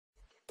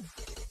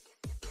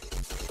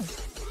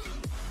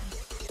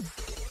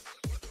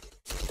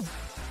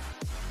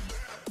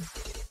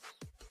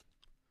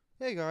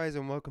Hey guys,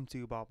 and welcome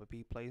to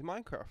Barberbee Plays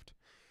Minecraft.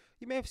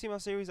 You may have seen my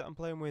series that I'm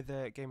playing with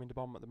Gaming the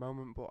Bomb at the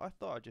moment, but I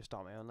thought I'd just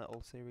start my own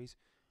little series.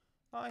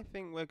 I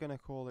think we're going to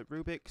call it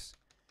Rubix.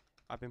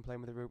 I've been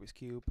playing with the Rubik's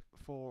Cube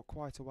for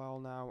quite a while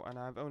now, and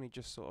I've only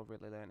just sort of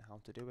really learned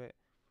how to do it.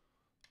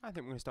 I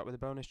think we're going to start with a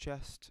bonus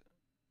chest.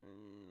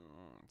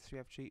 So we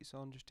have cheats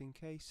on just in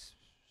case.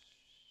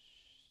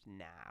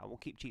 Nah, we'll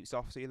keep cheats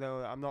off so you know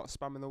I'm not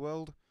spamming the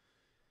world.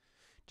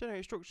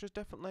 Generate structures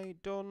definitely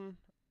done,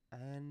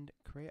 and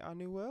create our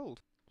new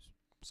world.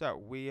 So,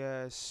 we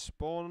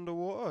spawned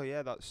underwater. Oh,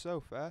 yeah, that's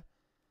so fair.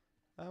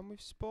 And we've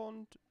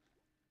spawned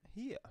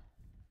here.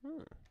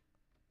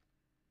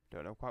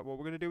 Don't know quite what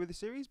we're going to do with the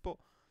series, but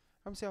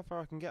I'm see how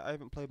far I can get. I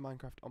haven't played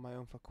Minecraft on my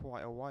own for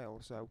quite a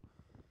while, so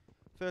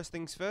first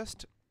things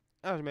first,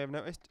 as you may have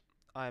noticed,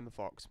 I am a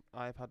fox.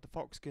 I've had the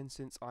fox skin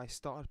since I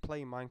started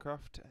playing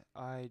Minecraft.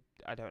 I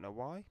don't know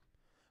why,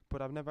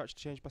 but I've never actually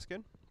changed my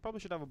skin. Probably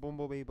should have a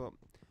bumblebee, but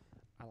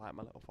I like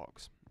my little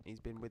fox. He's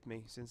been with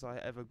me since I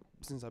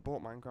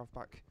bought Minecraft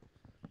back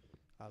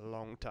a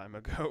long time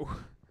ago,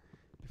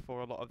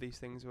 before a lot of these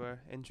things were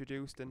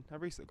introduced, and I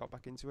recently got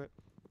back into it.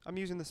 I'm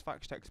using this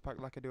fact text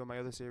pack like I do on my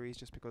other series,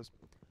 just because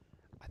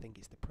I think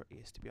it's the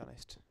prettiest, to be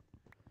honest.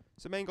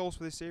 So main goals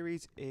for this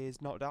series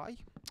is not die,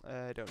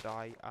 don't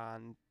die,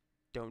 and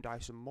don't die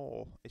some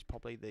more is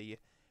probably the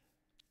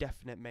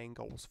definite main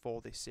goals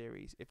for this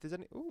series. If there's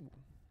anything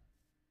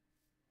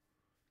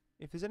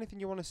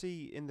you want to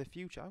see in the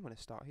future, I'm going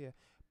to start here.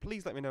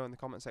 Please let me know in the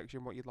comment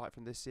section what you'd like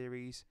from this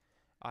series.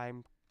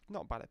 I'm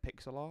not bad at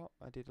pixel art.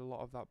 I did a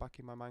lot of that back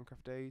in my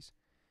Minecraft days.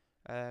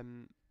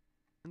 And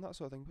that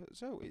sort of thing. But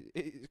so,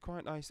 it's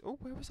quite nice. Oh,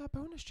 where was our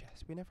bonus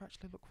chest? We never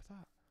actually looked for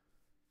that.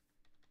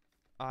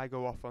 I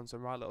go off on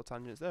some right little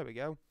tangents. There we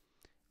go.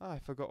 I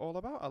forgot all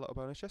about our little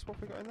bonus chest. What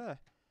have we got in there?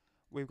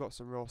 We've got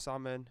some raw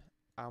salmon.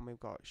 And we've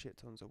got shit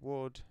tons of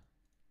wood.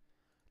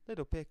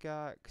 Little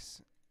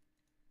pickaxe.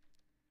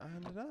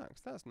 And an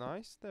axe. That's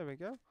nice. There we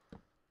go.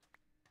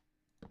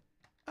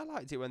 I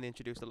liked it when they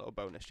introduced a little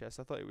bonus chest.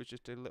 I thought it was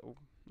just a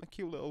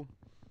cute little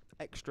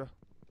extra.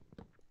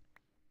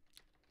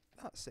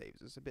 That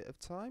saves us a bit of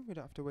time. We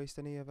don't have to waste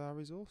any of our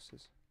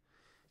resources.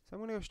 So I'm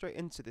going to go straight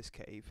into this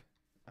cave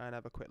and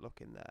have a quick look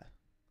in there.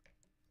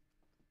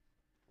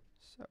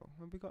 So,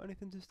 have we got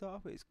anything to start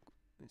off with?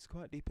 It's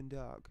quite deep and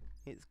dark.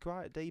 It's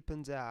quite deep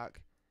and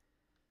dark.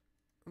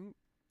 Ooh,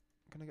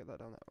 can I get that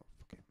down there? Oh,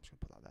 fuck it. I'm just going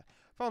to put that there.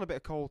 Found a bit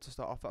of coal to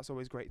start off. That's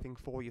always a great thing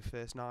for your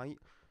first night.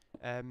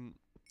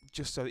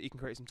 Just so that you can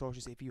create some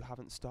torches if you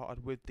haven't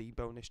started with the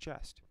bonus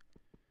chest.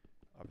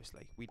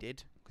 Obviously, we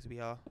did, because we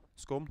are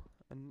scum.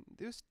 And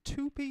there's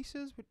 2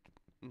 pieces, which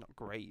not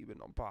great, but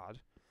not bad.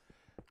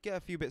 Get a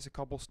few bits of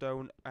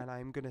cobblestone, and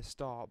I'm going to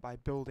start by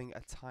building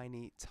a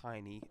tiny,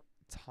 tiny,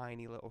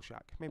 tiny little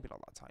shack. Maybe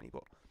not that tiny,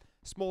 but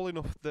small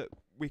enough that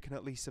we can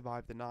at least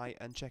survive the night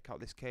and check out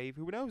this cave.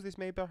 Who knows, this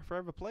may be our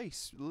forever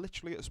place,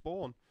 literally at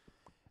spawn.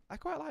 I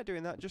quite like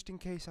doing that, just in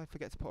case I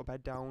forget to put a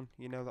bed down,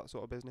 you know, that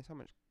sort of business. How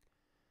much?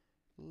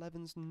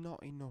 11's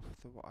not enough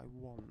for what I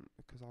want,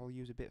 because I'll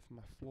use a bit for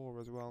my floor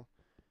as well.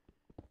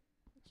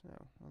 So,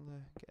 I'll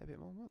get a bit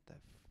more. What the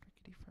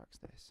frickety frack's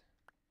this?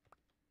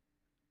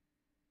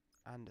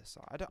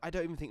 Andesite. I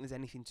don't even think there's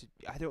anything to...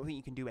 I don't think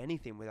you can do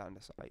anything with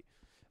andesite.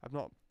 I've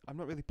not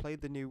really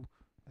played the new...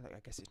 I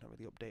guess it's not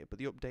really updated, but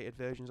the updated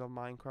versions of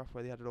Minecraft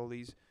where they added all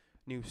these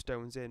new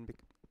stones in.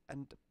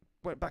 And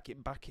went back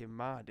in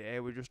my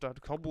day, we just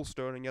had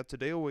cobblestone and you had to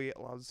deal with it,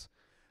 lads.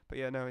 But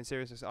yeah, no, in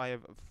seriousness, I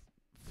have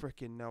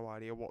freaking no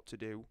idea what to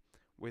do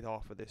with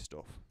half of this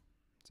stuff.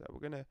 So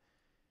we're gonna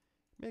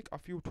make a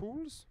few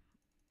tools.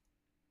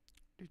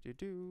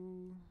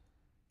 I'm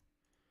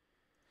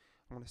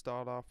gonna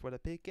start off with a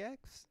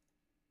pickaxe,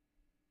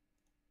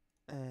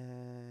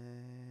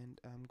 and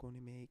I'm going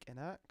to make an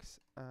axe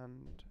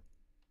and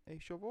a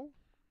shovel,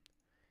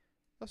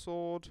 a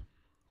sword,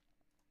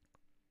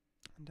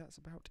 and that's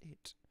about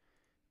it.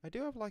 I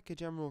do have like a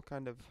general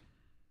kind of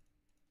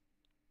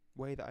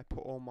way that I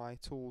put all my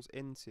tools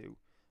into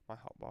my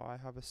hotbar. I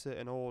have a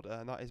certain order,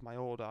 and that is my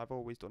order. I've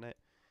always done it,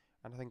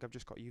 and I think I've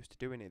just got used to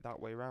doing it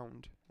that way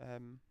round.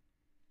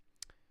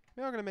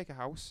 We are going to make a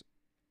house.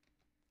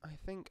 I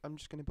think I'm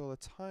just going to build a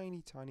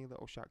tiny, tiny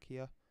little shack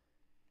here.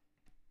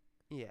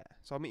 Yeah,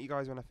 so I'll meet you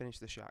guys when I finish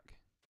the shack.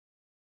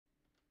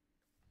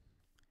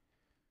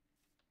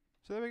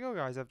 So there we go,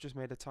 guys. I've just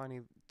made a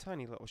tiny,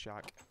 tiny little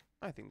shack.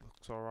 I think it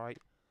looks alright.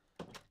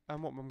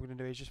 And what I'm going to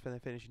do is just for the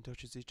finishing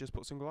touches is just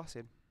put some glass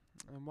in.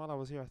 And while I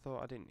was here, I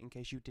thought in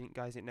case you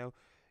guys didn't know,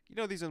 you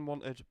know these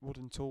unwanted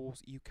wooden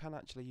tools, you can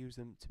actually use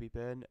them to be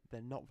burned.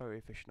 They're not very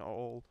efficient at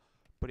all,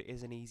 but it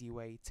is an easy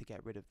way to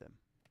get rid of them.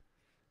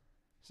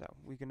 So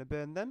we're going to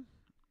burn them,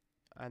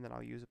 and then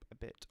I'll use up a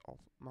bit of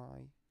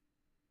my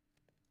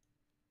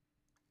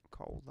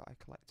coal that I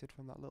collected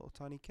from that little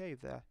tiny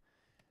cave there.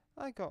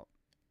 I got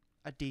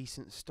a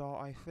decent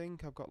start, I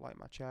think. I've got like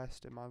my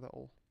chest and my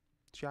little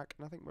shack,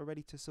 and I think we're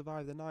ready to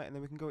survive the night, and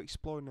then we can go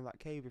exploring in that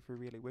cave if we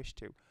really wish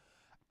to.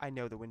 I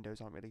know the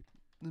windows aren't really...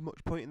 there's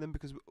much point in them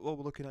because all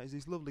we're looking at is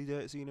this lovely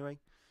dirt scenery,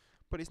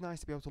 but it's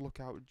nice to be able to look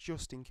out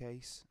just in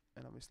case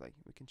And obviously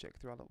we can check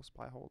through our little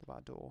spy hole of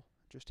our door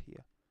just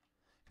here.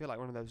 I feel like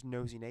one of those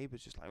nosy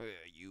neighbours, just like,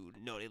 you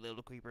naughty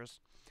little creepers.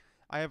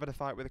 I have had a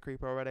fight with a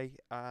creeper already,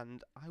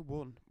 and I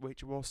won,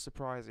 which was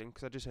surprising,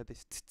 because I just heard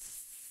this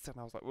and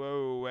I was like,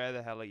 whoa, where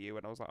the hell are you?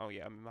 And I was like, oh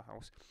yeah, I'm in my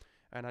house.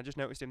 And I just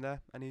noticed him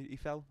there, and he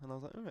fell, and I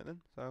was like, alright then.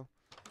 So,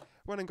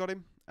 went and got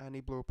him, and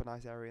he blew up a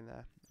nice area in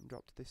there, and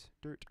dropped this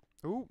dirt.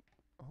 Oh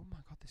my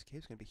god, this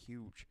cave's going to be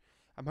huge.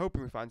 I'm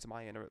hoping we find some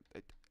iron, or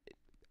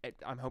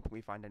I'm hoping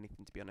we find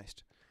anything, to be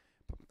honest.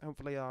 But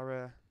hopefully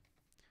our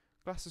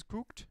glass is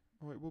cooked,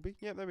 or it will be.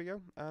 Yep, there we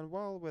go. And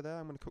while we're there,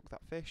 I'm going to cook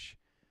that fish.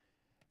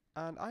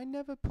 And I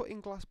never put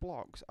in glass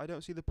blocks. I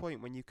don't see the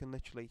point when you can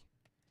literally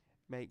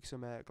make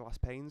some glass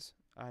panes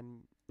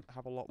and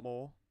have a lot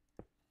more.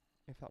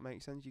 If that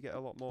makes sense, you get a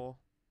lot more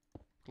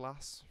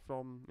glass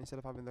from, instead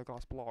of having the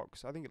glass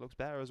blocks. I think it looks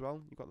better as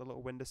well. You've got the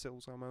little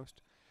windowsills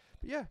almost.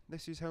 But yeah,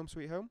 this is home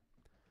sweet home.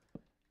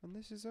 And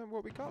this is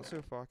what we got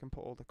so far. I can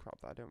put all the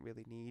crap that I don't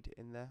really need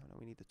in there. No,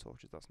 we need the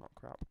torches, that's not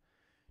crap.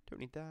 Don't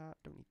need that,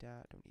 don't need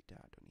that, don't need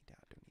that, don't need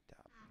that, don't need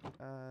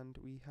that. And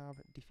we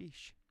have the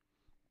fish,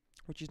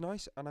 which is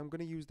nice. And I'm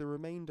going to use the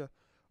remainder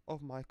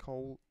of my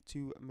coal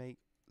to make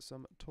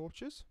some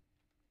torches.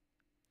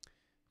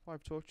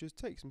 5 torches,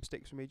 take some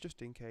sticks for me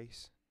just in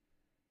case.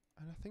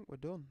 And I think we're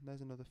done.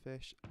 There's another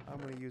fish. I'm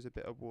going to use a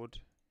bit of wood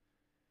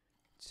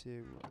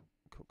to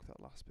cook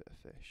that last bit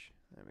of fish.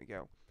 There we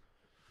go.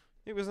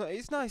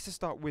 It's nice to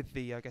start with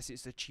the, I guess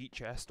it's the cheat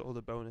chest or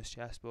the bonus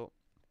chest, but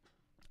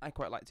I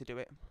quite like to do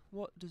it.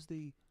 What does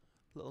the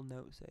little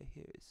note say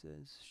here? It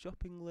says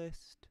shopping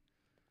list,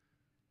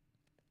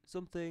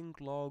 something,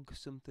 log,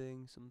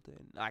 something,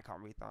 something. I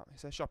can't read that. It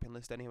says shopping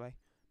list anyway.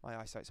 My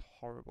eyesight's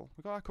horrible.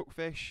 We got our cooked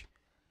fish.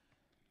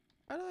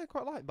 And I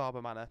quite like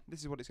Barber Manor. This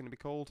is what it's going to be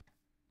called.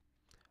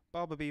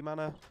 Barberbee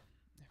Manor.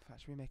 In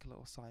fact, should we make a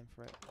little sign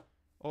for it?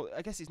 Or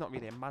I guess it's not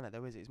really a manor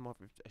though, is it? It's more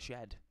of a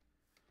shed.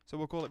 So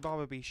we'll call it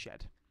Barberbee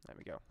Shed. There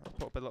we go. I'll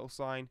put up a little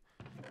sign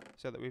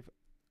so that we've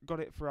got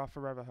it for our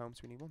forever home.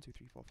 So we need 1, 2,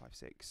 3, 4, 5,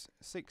 6.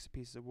 6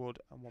 pieces of wood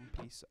and 1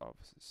 piece of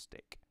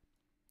stick.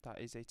 That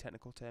is a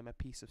technical term, a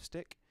piece of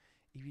stick.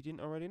 If you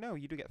didn't already know,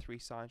 you do get 3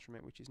 signs from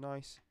it, which is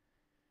nice.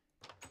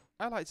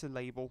 I like to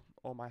label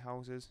all my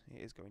houses.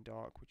 It is going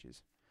dark, which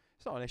is...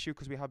 It's not an issue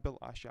because we have built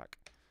our shack.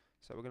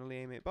 So we're going to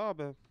name it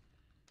Barber.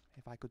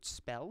 If I could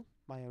spell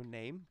my own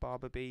name,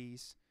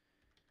 Barberbee's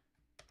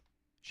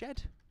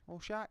Shed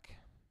or Shack.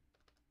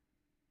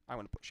 I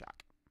want to put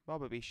Shack.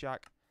 Barberbee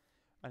Shack.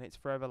 And it's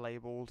forever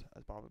labelled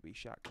as Barberbee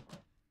Shack.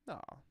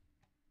 Ah.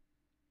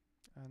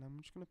 And I'm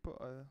just going to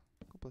put a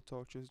couple of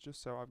torches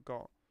just so I've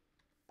got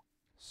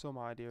some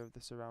idea of the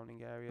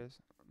surrounding areas.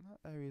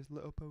 That area's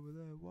lit up over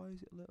there. Why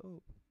is it lit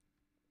up?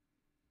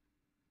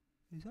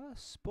 Is that a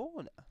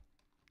spawner?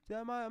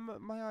 Yeah,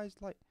 my eyes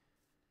like...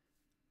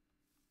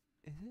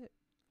 Is it?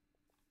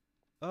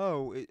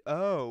 Oh,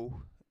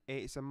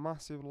 it's a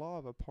massive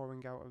lava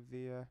pouring out of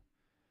the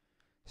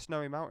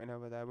Snowy Mountain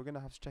over there. We're going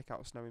to have to check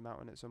out Snowy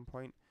Mountain at some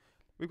point.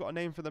 We've got a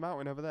name for the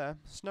mountain over there.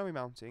 Snowy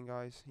Mountain,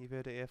 guys. You've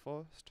heard it here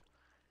first.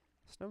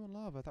 Snow and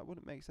lava, that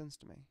wouldn't make sense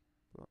to me.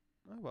 But,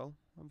 oh well,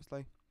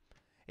 obviously.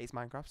 It's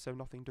Minecraft, so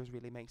nothing does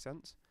really make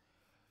sense.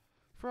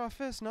 For our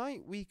first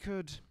night, we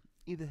could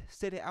either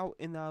sit it out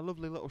in our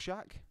lovely little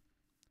shack,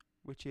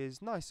 which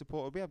is nice,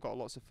 supported. We have got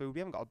lots of food. We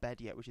haven't got a bed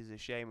yet, which is a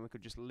shame. We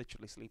could just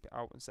literally sleep it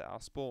out and set our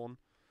spawn.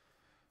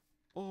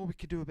 Or we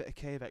could do a bit of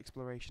cave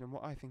exploration. And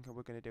what I think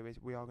we're going to do is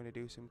we are going to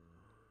do some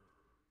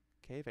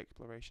cave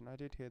exploration. I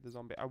did hear the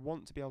zombie. I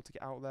want to be able to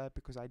get out there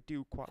because I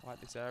do quite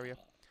like this area.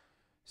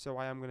 So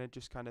I am going to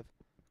just kind of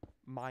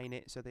mine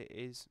it so that it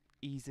is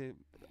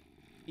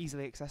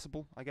easily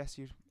accessible, I guess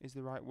is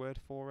the right word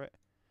for it.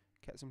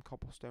 Get some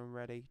cobblestone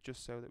ready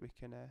just so that we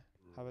can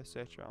have a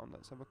search around.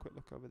 Let's have a quick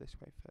look over this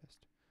way first.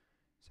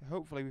 So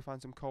hopefully we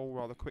find some coal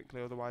rather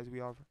quickly, otherwise we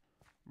have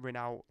run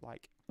out,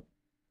 like,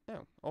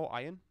 no, or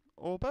iron,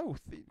 or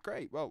both.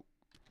 Great, well,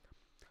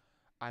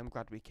 I'm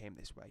glad we came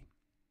this way.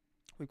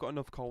 We've got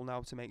enough coal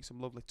now to make some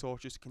lovely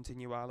torches to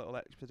continue our little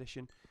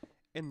expedition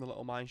in the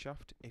little mine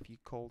shaft, if you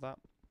call that.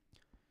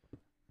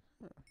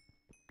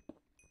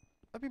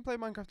 I've been playing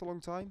Minecraft a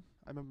long time.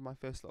 I remember my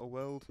first little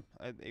world.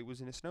 It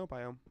was in a snow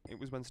biome. It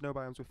was when snow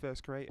biomes were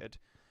first created,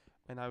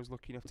 and I was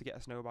lucky enough to get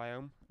a snow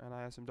biome, and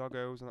I had some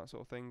doggos and that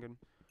sort of thing, and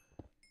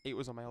it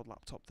was on my old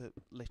laptop that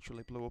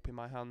literally blew up in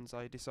my hands.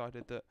 I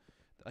decided that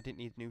I didn't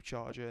need a new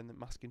charger and that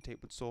masking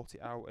tape would sort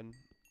it out, and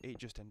it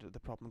just ended up, the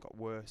problem got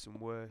worse and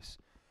worse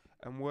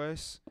and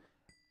worse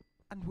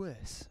and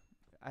worse,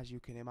 as you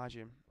can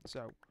imagine.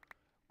 So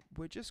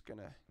we're just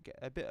gonna get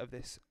a bit of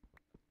this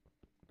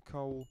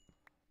coal,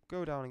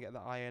 go down and get the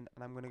iron,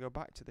 and I'm gonna go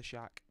back to the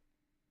shack,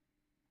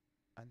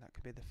 and that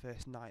could be the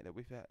first night that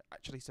we've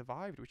actually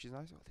survived, which is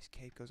nice. Oh, this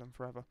cave goes on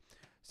forever.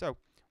 So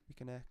we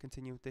can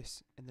continue with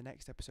this in the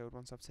next episode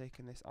once I've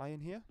taken this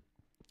iron here.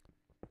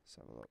 Let's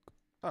have a look.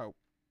 Oh,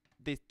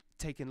 they've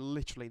taken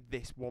literally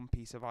this one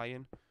piece of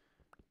iron,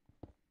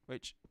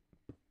 which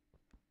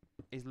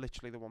is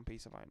literally the one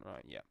piece of iron.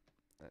 Right, yeah.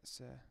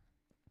 Let's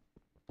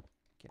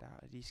get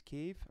out of this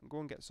cave and go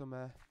and get some...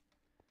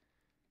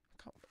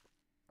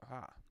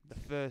 the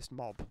first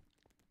mob.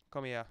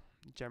 Come here,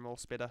 General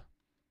Spidder.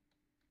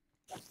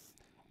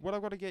 What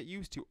I've got to get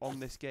used to on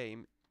this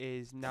game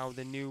is now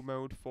the new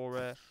mode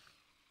for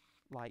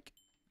like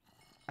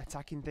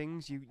attacking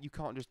things. You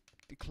can't just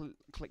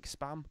click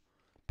spam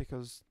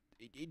because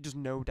it does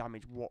no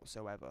damage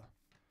whatsoever.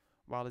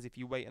 Whereas if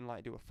you wait and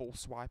like do a full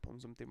swipe on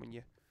something when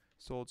your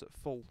sword's at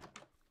full,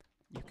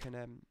 you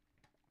can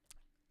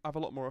have a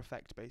lot more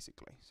effect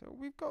basically. So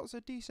we've got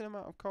a decent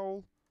amount of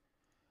coal.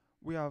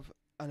 We have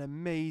an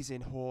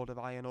amazing hoard of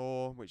iron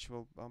ore, which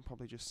I'll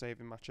probably just save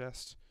in my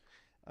chest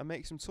and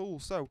make some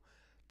tools. So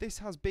this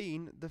has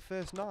been the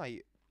first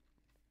night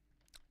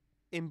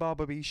in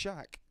Barberbee's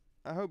shack.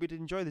 I hope you did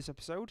enjoy this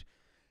episode.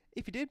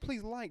 If you did,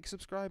 please like,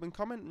 subscribe and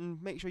comment,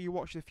 and make sure you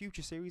watch the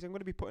future series. I'm going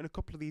to be putting a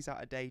couple of these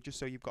out a day just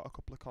so you've got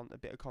a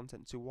bit of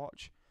content to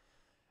watch.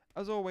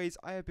 As always,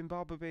 I have been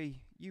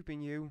Barberbee, you've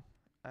been you,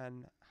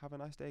 and have a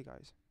nice day,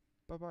 guys.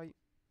 Bye bye.